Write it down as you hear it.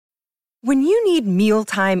When you need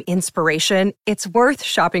mealtime inspiration, it's worth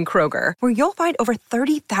shopping Kroger, where you'll find over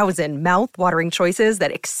 30,000 mouth-watering choices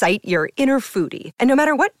that excite your inner foodie. And no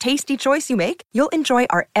matter what tasty choice you make, you'll enjoy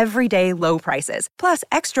our everyday low prices, plus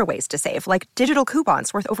extra ways to save, like digital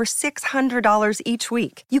coupons worth over $600 each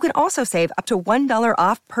week. You can also save up to $1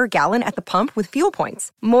 off per gallon at the pump with fuel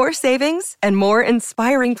points. More savings and more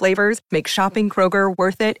inspiring flavors make shopping Kroger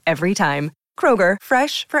worth it every time. Kroger,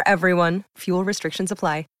 fresh for everyone. Fuel restrictions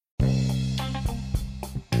apply.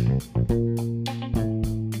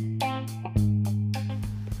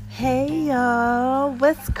 Hey y'all,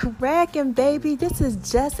 what's cracking, baby? This is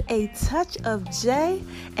just a touch of J,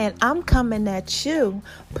 and I'm coming at you,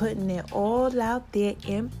 putting it all out there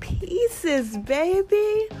in pieces,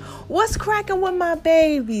 baby. What's cracking with my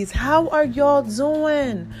babies? How are y'all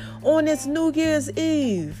doing on this New Year's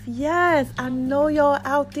Eve? Yes, I know y'all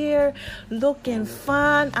out there looking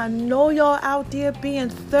fine. I know y'all out there being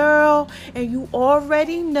thorough, and you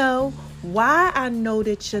already know why I know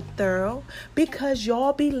that you're thorough, because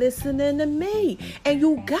y'all be listening to me, and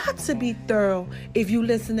you got to be thorough if you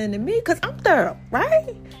listening to me, because I'm thorough,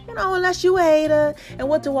 right? You know, unless you a hater. And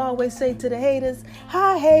what do I always say to the haters?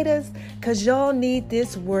 Hi, haters, because y'all need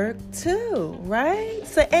this work too, right?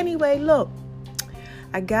 So anyway, look,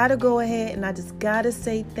 I gotta go ahead and I just gotta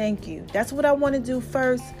say thank you. That's what I want to do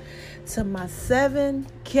first to my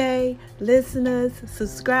 7K listeners,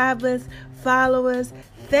 subscribers, followers.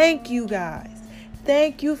 Thank you guys.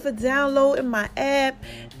 Thank you for downloading my app.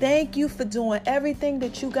 Thank you for doing everything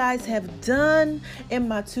that you guys have done in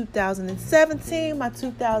my 2017, my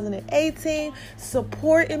 2018,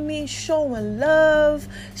 supporting me, showing love,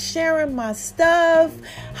 sharing my stuff,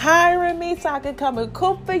 hiring me so I can come and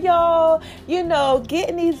cook for y'all, you know,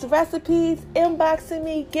 getting these recipes, inboxing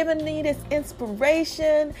me, giving me this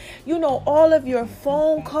inspiration, you know, all of your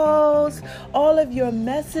phone calls, all of your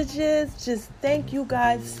messages. Just thank you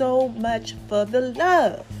guys so much for the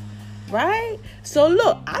love. Right? So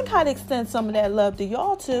look, I gotta extend some of that love to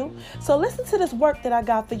y'all too. So listen to this work that I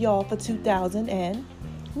got for y'all for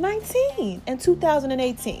 2019 and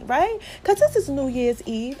 2018, right? Because this is New Year's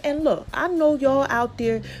Eve. And look, I know y'all out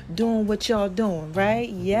there doing what y'all doing, right?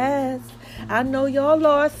 Yes, I know y'all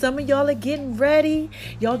are. Some of y'all are getting ready.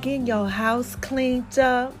 Y'all getting your house cleaned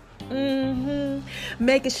up.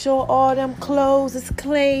 Making sure all them clothes is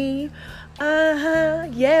clean.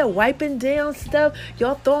 Yeah, wiping down stuff.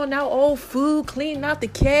 Y'all throwing out old food, cleaning out the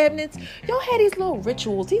cabinets. Y'all had these little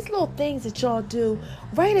rituals, these little things that y'all do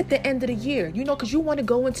right at the end of the year, you know, because you want to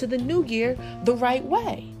go into the new year the right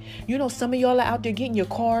way. You know, some of y'all are out there getting your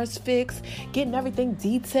cars fixed, getting everything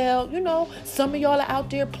detailed. You know, some of y'all are out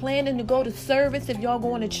there planning to go to service if y'all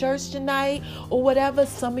going to church tonight or whatever.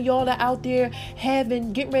 Some of y'all are out there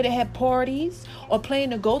getting ready to have parties or planning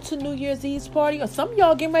to go to New Year's Eve's party, or some of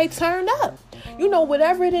y'all getting ready to turn up. You know,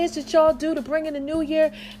 whatever it is that y'all do to bring in the new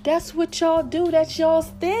year, that's what y'all do. That's y'all's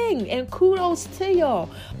thing. And kudos to y'all.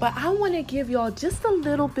 But I want to give y'all just a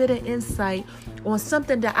little bit of insight on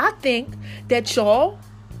something that I think that y'all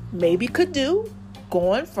maybe could do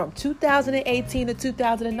going from 2018 to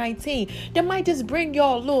 2019 that might just bring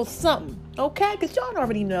y'all a little something, okay? Because y'all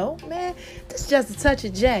already know, man, this is just a touch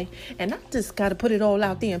of J, and I just got to put it all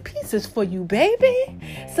out there in pieces for you, baby.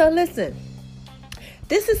 So listen,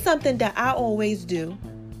 this is something that I always do,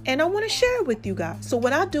 and I want to share it with you guys. So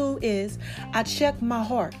what I do is I check my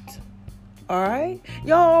heart. All right,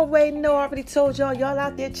 y'all already know. I already told y'all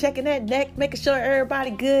out there checking that neck, making sure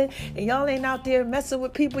everybody good, and y'all ain't out there messing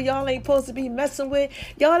with people y'all ain't supposed to be messing with.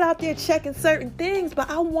 Y'all out there checking certain things, but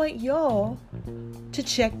I want y'all to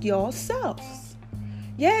check yourselves.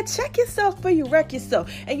 Yeah, check yourself before you wreck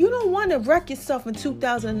yourself. And you don't want to wreck yourself in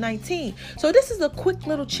 2019. So this is a quick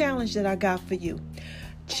little challenge that I got for you.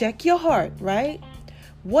 Check your heart, right?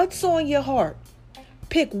 What's on your heart?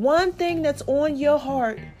 Pick one thing that's on your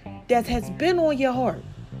heart that has been on your heart,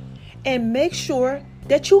 and make sure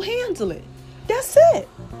that you handle it. That's it.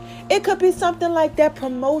 It could be something like that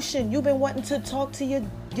promotion you've been wanting to talk to your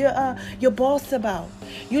boss about.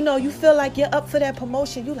 You know, you feel like you're up for that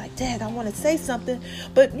promotion. You like, Dad, I want to say something,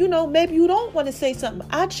 but you know, maybe you don't want to say something.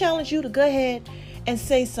 I challenge you to go ahead and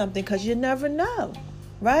say something, because you never know,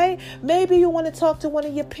 right? Maybe you want to talk to one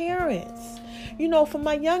of your parents. You know, for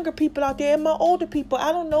my younger people out there and my older people,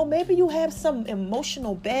 I don't know, maybe you have some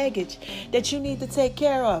emotional baggage that you need to take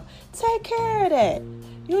care of. Take care of that.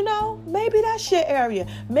 Maybe that's your area.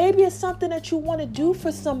 Maybe it's something that you want to do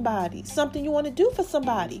for somebody.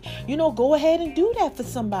 Go ahead and do that for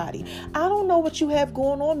somebody. I don't know what you have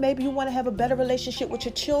going on. Maybe you want to have a better relationship with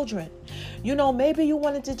your children. Maybe you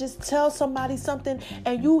wanted to just tell somebody something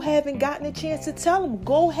and you haven't gotten a chance to tell them.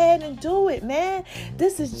 Go ahead and do it, man.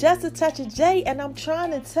 This is just a touch of J, and I'm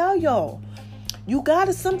trying to tell y'all. You got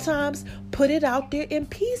to sometimes put it out there in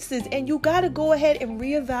pieces, and you got to go ahead and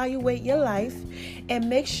reevaluate your life and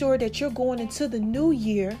make sure that you're going into the new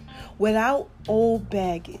year without old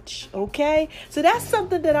baggage. Okay? So that's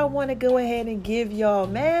something that I want to go ahead and give y'all,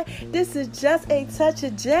 man. This is just a touch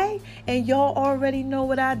of J, and y'all already know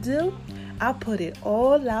what I do. I put it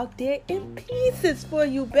all out there in pieces for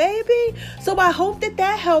you, baby. So I hope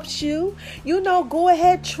that helps you. Go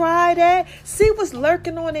ahead, try that. See what's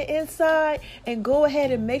lurking on the inside, and go ahead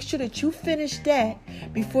and make sure that you finish that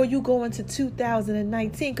before you go into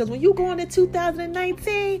 2019. Because when you go into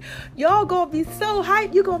 2019, y'all going to be so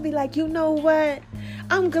hyped. You're going to be like, you know what?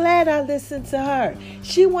 I'm glad I listened to her.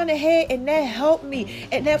 She went ahead and that helped me.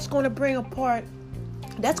 And that's going to bring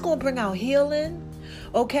out healing.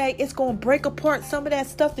 Okay, it's going to break apart some of that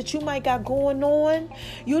stuff that you might got going on,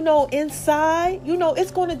 inside.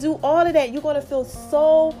 It's going to do all of that. You're going to feel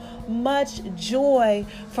so much joy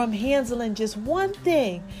from handling just one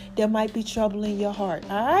thing that might be troubling your heart.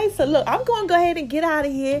 All right, so look, I'm going to go ahead and get out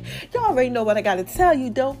of here. Y'all already know what I got to tell you,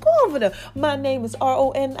 though. Go over to My Name is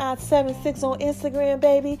RONI76 on Instagram,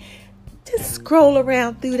 baby. Just scroll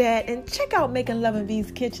around through that and check out Making Love in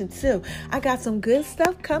V's Kitchen too. I got some good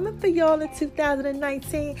stuff coming for y'all in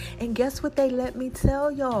 2019. And guess what they let me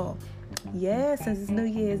tell y'all? Yeah, since it's New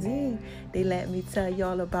Year's Eve, they let me tell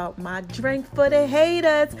y'all about my drink for the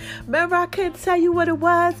haters. Remember, I couldn't tell you what it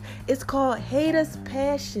was? It's called Haters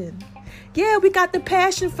Passion. Yeah, we got the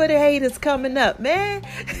passion for the haters coming up, man.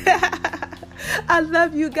 I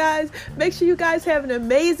love you guys. Make sure you guys have an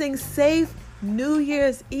amazing, safe New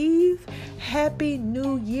Year's Eve. Happy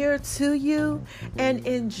New Year to you, and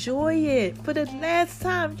enjoy it. For the last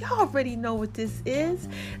time, y'all already know what this is.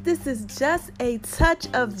 This is just a touch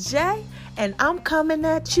of J, and I'm coming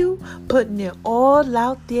at you, putting it all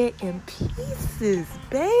out there in pieces,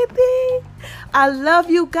 baby. I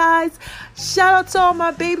love you guys. Shout out to all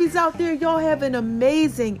my babies out there. Y'all have an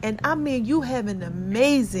amazing, and I mean you have an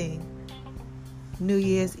amazing New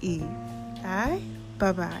Year's Eve. All right?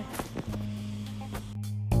 Bye-bye.